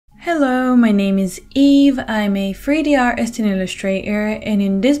Hello, my name is Eve. I'm a 3D artist and illustrator, and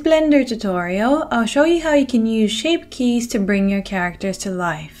in this Blender tutorial, I'll show you how you can use shape keys to bring your characters to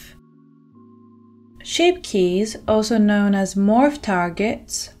life. Shape keys, also known as morph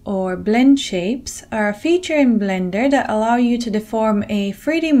targets or blend shapes, are a feature in Blender that allow you to deform a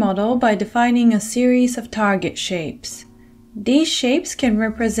 3D model by defining a series of target shapes. These shapes can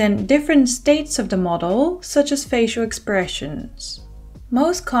represent different states of the model, such as facial expressions.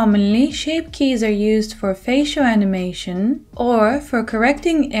 Most commonly, shape keys are used for facial animation or for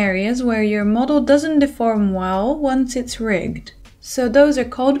correcting areas where your model doesn't deform well once it's rigged. So those are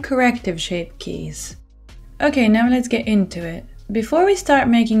called corrective shape keys. Okay, now let's get into it. Before we start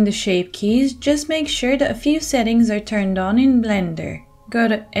making the shape keys, just make sure that a few settings are turned on in Blender. Go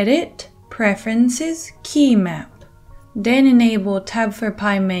to Edit, Preferences, Key Map. Then enable Tab for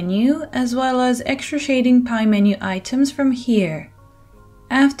Pie menu as well as extra shading pie menu items from here.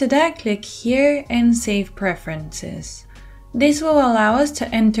 After that, click here and save preferences. This will allow us to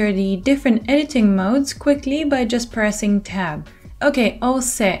enter the different editing modes quickly by just pressing Tab. Okay, all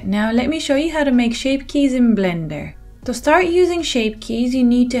set. Now let me show you how to make shape keys in Blender. To start using shape keys, you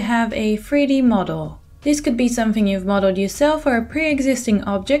need to have a 3D model. This could be something you've modeled yourself or a pre-existing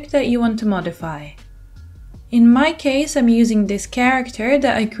object that you want to modify. In my case, I'm using this character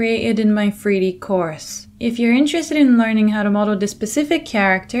that I created in my 3D course. If you're interested in learning how to model this specific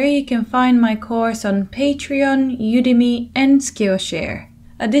character, you can find my course on Patreon, Udemy, and Skillshare.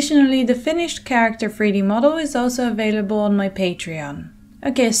 Additionally, the finished character 3D model is also available on my Patreon.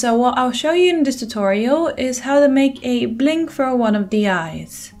 Okay, so what I'll show you in this tutorial is how to make a blink for one of the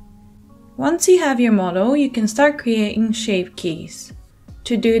eyes. Once you have your model, you can start creating shape keys.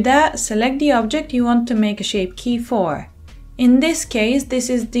 To do that, select the object you want to make a shape key for. In this case,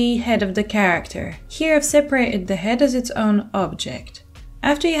 this is the head of the character. Here I've separated the head as its own object.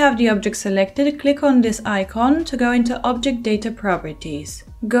 After you have the object selected, click on this icon to go into Object Data Properties.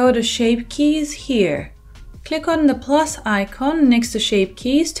 Go to Shape Keys here. Click on the plus icon next to Shape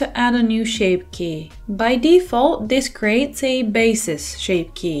Keys to add a new shape key. By default, this creates a basis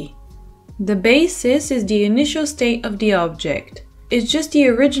shape key. The basis is the initial state of the object. It's just the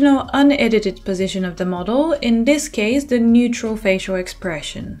original unedited position of the model, in this case the neutral facial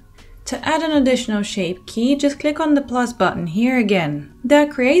expression. To add an additional shape key, just click on the plus button here again. That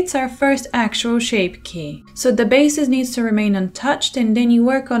creates our first actual shape key. So the basis needs to remain untouched and then you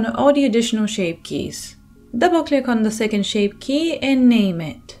work on all the additional shape keys. Double click on the second shape key and name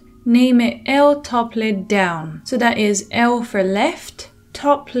it. Name it L top lid down. So that is L for left,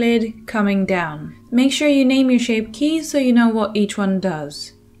 top lid coming down. Make sure you name your shape keys so you know what each one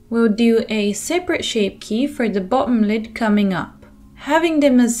does. We'll do a separate shape key for the bottom lid coming up. Having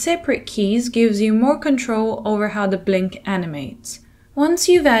them as separate keys gives you more control over how the blink animates. Once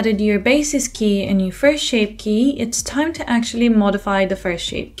you've added your basis key and your first shape key, it's time to actually modify the first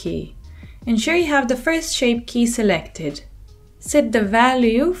shape key. Ensure you have the first shape key selected. Set the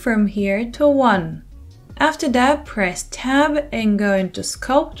value from here to 1. After that, press Tab and go into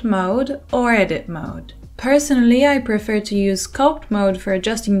Sculpt mode or Edit mode. Personally, I prefer to use Sculpt mode for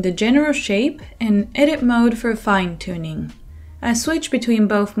adjusting the general shape and Edit mode for fine-tuning. I switch between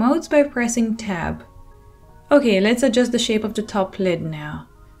both modes by pressing Tab. Okay, let's adjust the shape of the top lid now.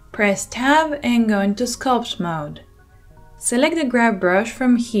 Press Tab and go into Sculpt mode. Select the grab brush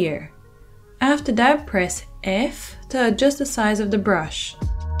from here. After that, press F to adjust the size of the brush.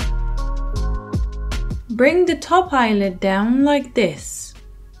 Bring the top eyelid down like this.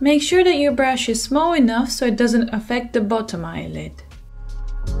 Make sure that your brush is small enough so it doesn't affect the bottom eyelid.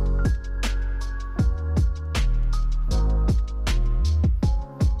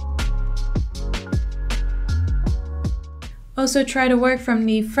 Also try to work from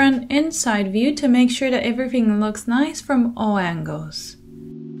the front and side view to make sure that everything looks nice from all angles.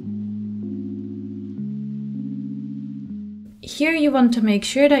 Here you want to make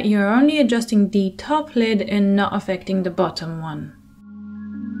sure that you're only adjusting the top lid and not affecting the bottom one.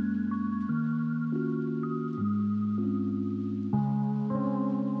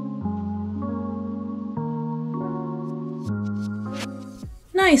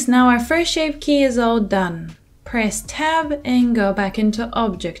 Nice, now our first shape key is all done. Press Tab and go back into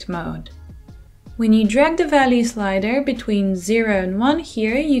Object mode. When you drag the value slider between 0 and 1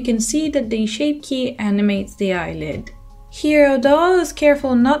 here, you can see that the shape key animates the eyelid. Here, although I was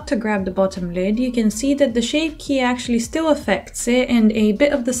careful not to grab the bottom lid, you can see that the shape key actually still affects it and a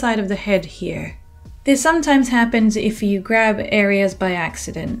bit of the side of the head here. This sometimes happens if you grab areas by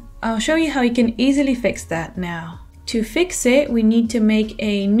accident. I'll show you how you can easily fix that now. To fix it, we need to make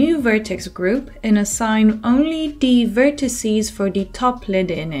a new vertex group and assign only the vertices for the top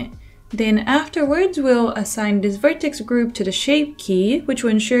lid in it. Then afterwards, we'll assign this vertex group to the shape key, which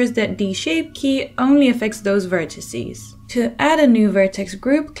ensures that the shape key only affects those vertices. To add a new vertex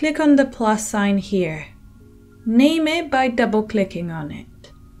group, click on the plus sign here. Name it by double clicking on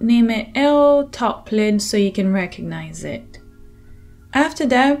it. Name it L top lid so you can recognize it. After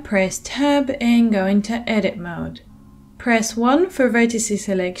that, press Tab and go into edit mode. Press 1 for vertices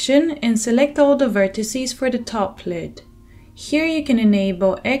selection and select all the vertices for the top lid. Here you can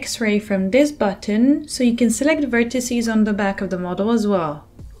enable X-ray from this button so you can select vertices on the back of the model as well.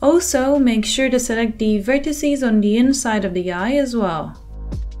 Also, make sure to select the vertices on the inside of the eye as well.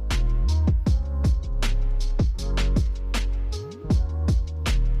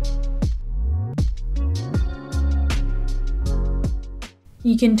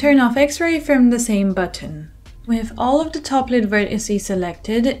 You can turn off X-ray from the same button. With all of the top lid vertices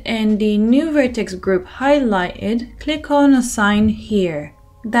selected and the new vertex group highlighted, click on Assign here.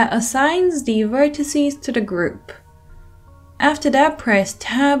 That assigns the vertices to the group. After that, press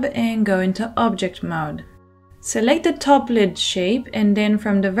Tab and go into object mode. Select the top lid shape and then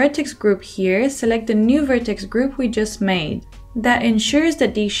from the vertex group here, select the new vertex group we just made. That ensures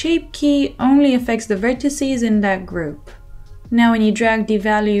that the shape key only affects the vertices in that group. Now when you drag the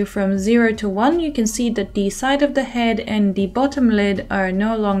value from 0 to 1, you can see that the side of the head and the bottom lid are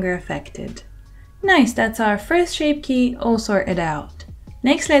no longer affected. Nice, that's our first shape key all sorted out.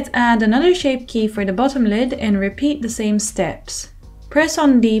 Next, let's add another shape key for the bottom lid and repeat the same steps. Press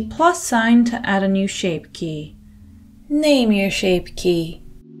on the plus sign to add a new shape key. Name your shape key.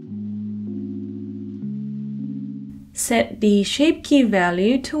 Set the shape key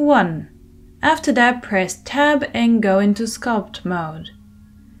value to 1. After that, press Tab and go into Sculpt mode.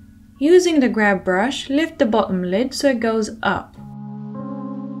 Using the grab brush, lift the bottom lid so it goes up.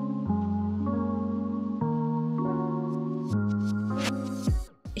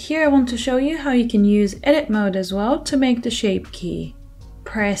 Here I want to show you how you can use Edit mode as well to make the shape key.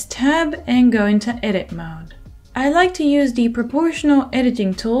 Press Tab and go into Edit mode. I like to use the proportional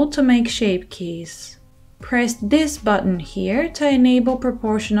editing tool to make shape keys. Press this button here to enable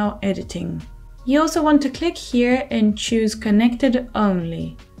proportional editing. You also want to click here and choose Connected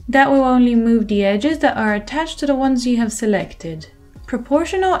Only. That will only move the edges that are attached to the ones you have selected.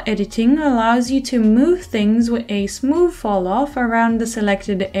 Proportional editing allows you to move things with a smooth fall off around the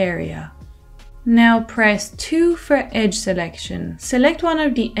selected area. Now press 2 for edge selection. Select one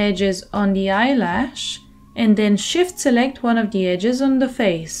of the edges on the eyelash and then shift select one of the edges on the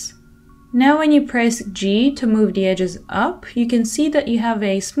face. Now when you press G to move the edges up, you can see that you have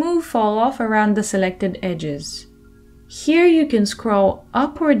a smooth fall off around the selected edges. Here you can scroll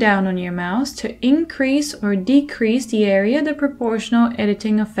up or down on your mouse to increase or decrease the area the proportional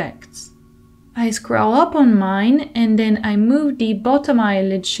editing affects. I scroll up on mine and then I move the bottom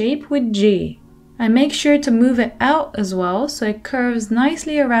eyelid shape with G. I make sure to move it out as well so it curves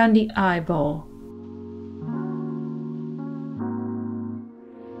nicely around the eyeball.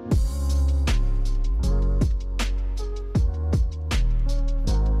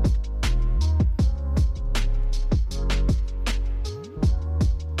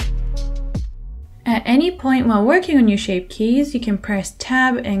 At any point while working on your shape keys, you can press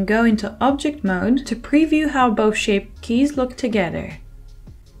Tab and go into object mode to preview how both shape keys look together.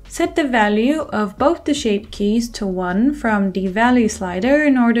 Set the value of both the shape keys to 1 from the value slider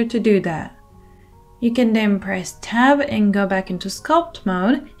in order to do that. You can then press Tab and go back into Sculpt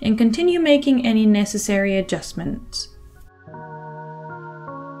mode and continue making any necessary adjustments.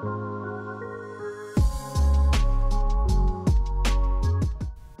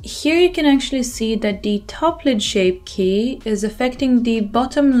 Here you can actually see that the top lid shape key is affecting the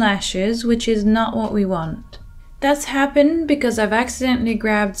bottom lashes, which is not what we want. That's happened because I've accidentally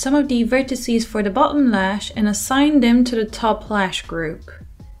grabbed some of the vertices for the bottom lash and assigned them to the top lash group.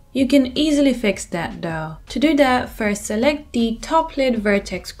 You can easily fix that though. To do that, first select the top lid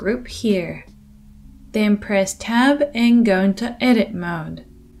vertex group here. Then press Tab and go into Edit mode.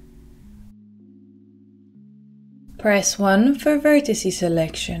 Press 1 for vertice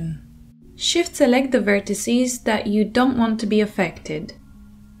selection. Shift select the vertices that you don't want to be affected.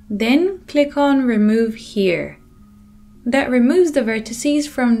 Then click on Remove here. That removes the vertices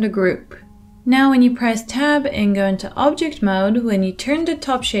from the group. Now when you press Tab and go into object mode, when you turn the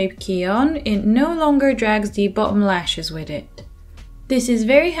top shape key on, it no longer drags the bottom lashes with it. This is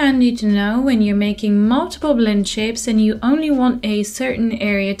very handy to know when you're making multiple blend shapes and you only want a certain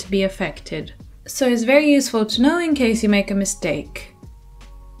area to be affected. So it's very useful to know in case you make a mistake.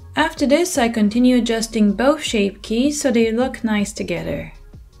 After this, I continue adjusting both shape keys so they look nice together.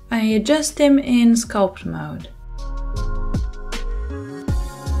 I adjust them in Sculpt mode.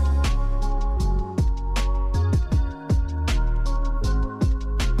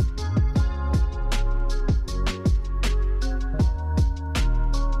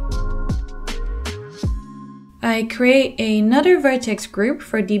 I create another vertex group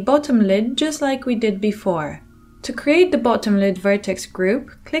for the bottom lid just like we did before. To create the bottom lid vertex group,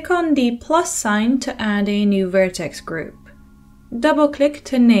 click on the plus sign to add a new vertex group. Double click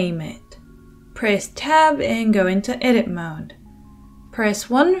to name it. Press Tab and go into edit mode. Press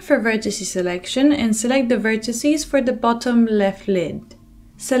 1 for vertices selection and select the vertices for the bottom left lid.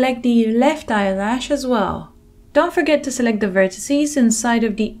 Select the left eyelash as well. Don't forget to select the vertices inside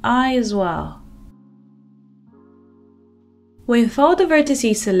of the eye as well. With all the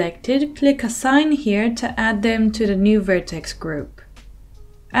vertices selected, click Assign here to add them to the new vertex group.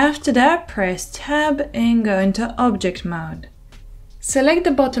 After that, press Tab and go into Object mode. Select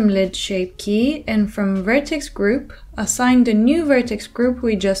the bottom lid shape key and from Vertex Group, assign the new vertex group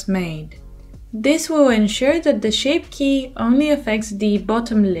we just made. This will ensure that the shape key only affects the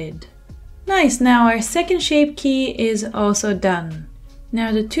bottom lid. Nice, now our second shape key is also done.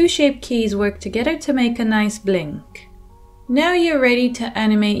 Now the two shape keys work together to make a nice blink. Now you're ready to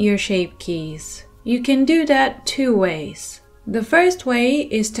animate your shape keys. You can do that two ways. The first way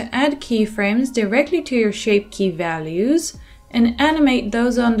is to add keyframes directly to your shape key values and animate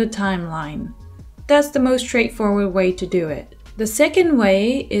those on the timeline. That's the most straightforward way to do it. The second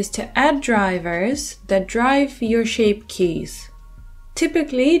way is to add drivers that drive your shape keys.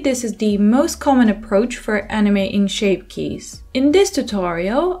 Typically, this is the most common approach for animating shape keys. In this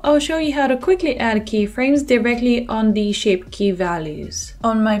tutorial, I'll show you how to quickly add keyframes directly on the shape key values.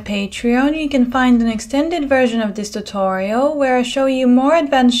 On my Patreon, you can find an extended version of this tutorial where I show you more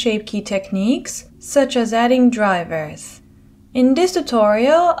advanced shape key techniques, such as adding drivers. In this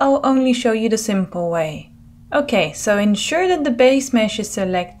tutorial, I'll only show you the simple way. Okay, so ensure that the base mesh is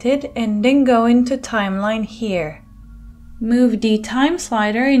selected and then go into timeline here. Move the time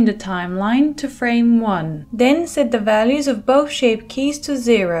slider in the timeline to frame 1. Then set the values of both shape keys to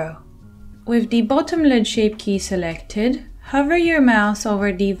 0. With the bottom lid shape key selected, hover your mouse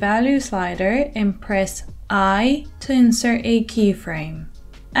over the value slider and press I to insert a keyframe.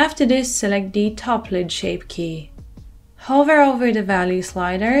 After this, select the top lid shape key. Hover over the value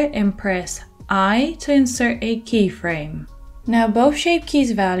slider and press I to insert a keyframe. Now both shape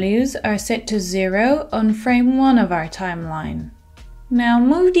keys values are set to 0 on frame 1 of our timeline. Now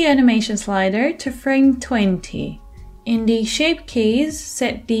move the animation slider to frame 20. In the shape keys,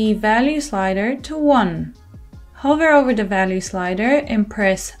 set the value slider to 1. Hover over the value slider and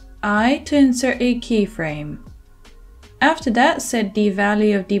press I to insert a keyframe. After that, set the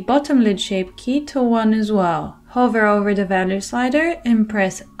value of the bottom lid shape key to 1 as well. Hover over the value slider and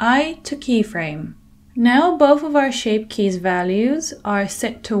press I to keyframe. Now both of our shape keys values are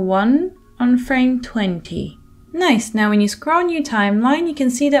set to 1 on frame 20. Nice, now when you scroll on your timeline, you can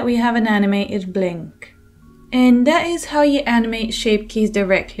see that we have an animated blink. And that is how you animate shape keys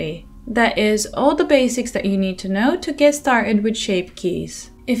directly. That is all the basics that you need to know to get started with shape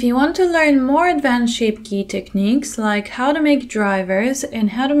keys. If you want to learn more advanced shape key techniques like how to make drivers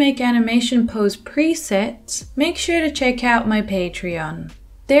and how to make animation pose presets, make sure to check out my Patreon.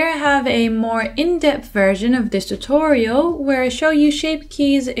 There I have a more in-depth version of this tutorial where I show you shape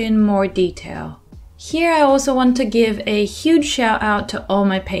keys in more detail. Here I also want to give a huge shout out to all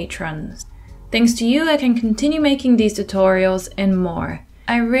my patrons. Thanks to you I can continue making these tutorials and more.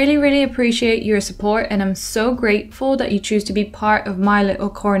 I really appreciate your support and I'm so grateful that you choose to be part of my little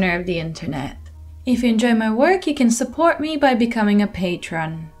corner of the internet. If you enjoy my work, you can support me by becoming a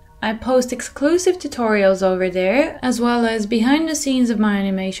patron. I post exclusive tutorials over there, as well as behind the scenes of my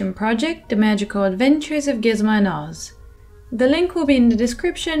animation project, The Magical Adventures of Gizmo and Oz. The link will be in the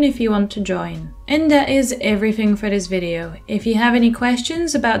description if you want to join. And that is everything for this video. If you have any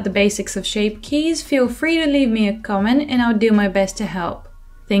questions about the basics of shape keys, feel free to leave me a comment and I'll do my best to help.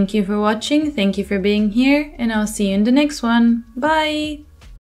 Thank you for watching, thank you for being here, and I'll see you in the next one. Bye!